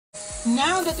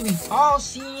Now that we've all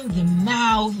seen the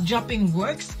mouth-dropping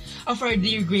works of our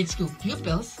dear grade school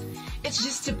pupils, it's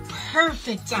just the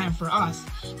perfect time for us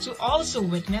to also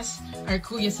witness our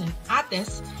kuyas and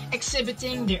ates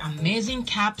exhibiting their amazing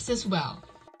caps as well.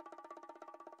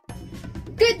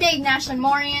 Good day,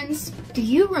 Nationmorians! Do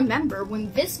you remember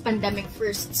when this pandemic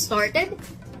first started?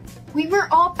 We were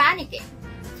all panicking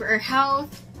for our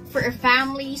health, for our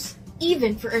families,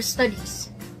 even for our studies.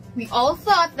 We all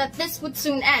thought that this would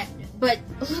soon end, but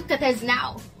look at us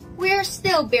now. We're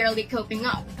still barely coping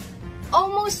up.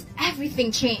 Almost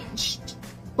everything changed.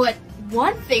 But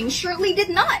one thing surely did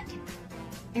not,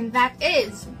 and that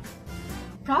is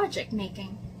project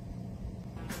making.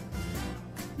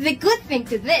 The good thing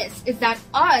to this is that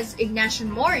us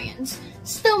Ignationmorians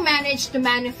still managed to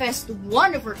manifest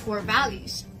one of our core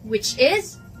values, which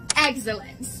is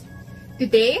excellence.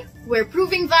 Today, we're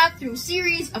proving that through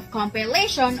series of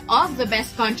compilation of the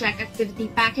best contract activity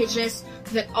packages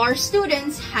that our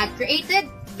students had created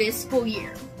this school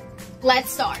year. Let's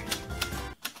start.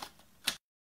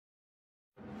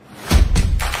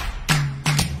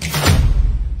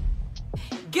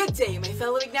 Good day, my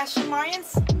fellow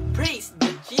Ignationmorians. Praise be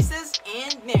Jesus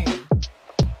and Mary.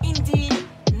 Indeed,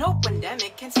 no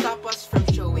pandemic can stop us from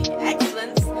showing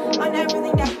excellence on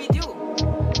everything that we do.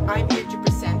 I'm here to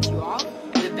present you all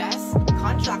the best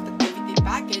contract activity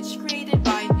package created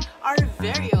by our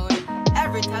very own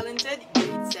ever-talented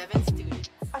grade 7 students.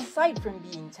 Aside from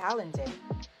being talented,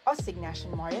 us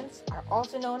Ignationmorians are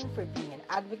also known for being an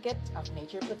advocate of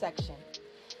nature protection.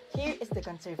 Here is the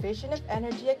Conservation of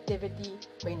Energy activity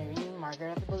by Noreen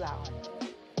Margaret Bulaon.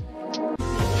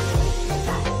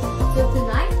 So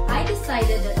tonight, I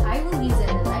decided that I will use an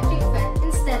electric fan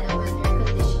instead of an air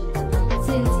conditioner,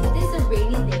 since it is a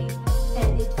rainy day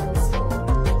and it feels cold.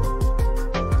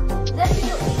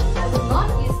 Definitely, I will not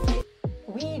use it.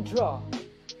 We draw,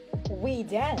 we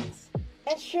dance,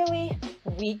 and surely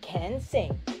we can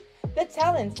sing. The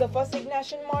talents of us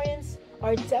Ignationmorians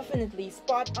are definitely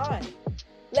spot on.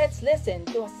 Let's listen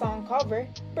to a song cover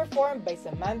performed by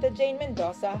Samantha Jane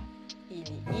Mendoza,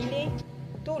 Ili Ili,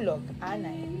 Tulog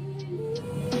Anay.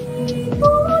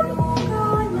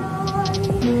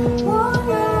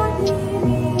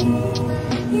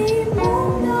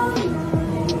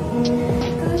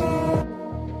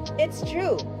 It's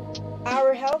true,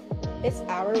 our health is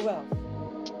our wealth.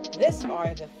 These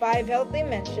are the 5 health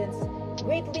dimensions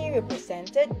greatly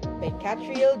represented by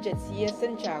Catriel Jetsia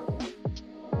Santiago.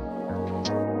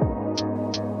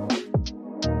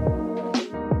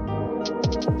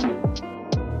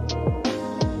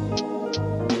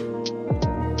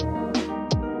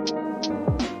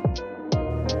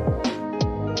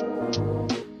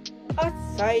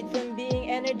 Aside from being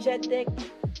energetic,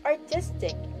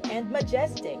 artistic, and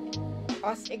majestic,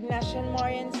 us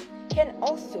Ignationmorians can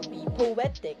also be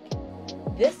poetic.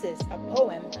 This is a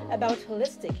poem about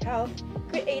holistic health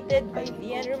created by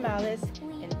Lian Romales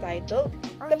entitled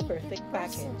The Perfect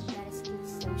Package.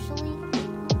 Socially?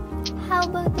 How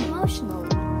about emotionally?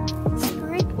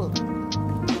 Spiritually?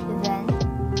 Then,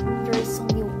 there's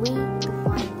only a way to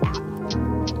find out.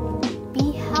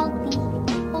 Be healthy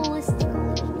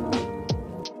holistically.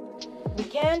 We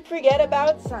can't forget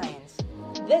about science.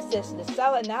 This is the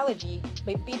cell analogy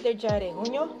by Peter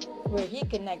Jarejuno, where he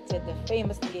connected the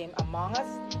famous game Among Us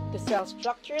to cell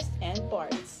structures and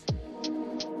parts.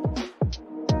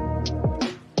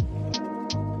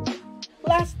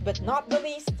 Last but not the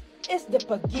least is the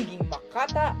pagiging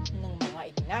makata ng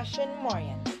mga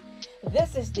Ignationmorians.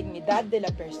 This is Dignidad de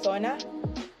la Persona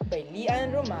by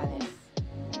Lian Romales.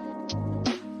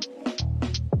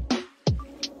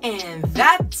 And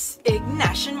that's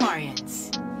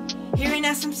Ignationmorians. Here in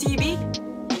SMCB,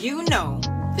 you know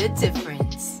the difference.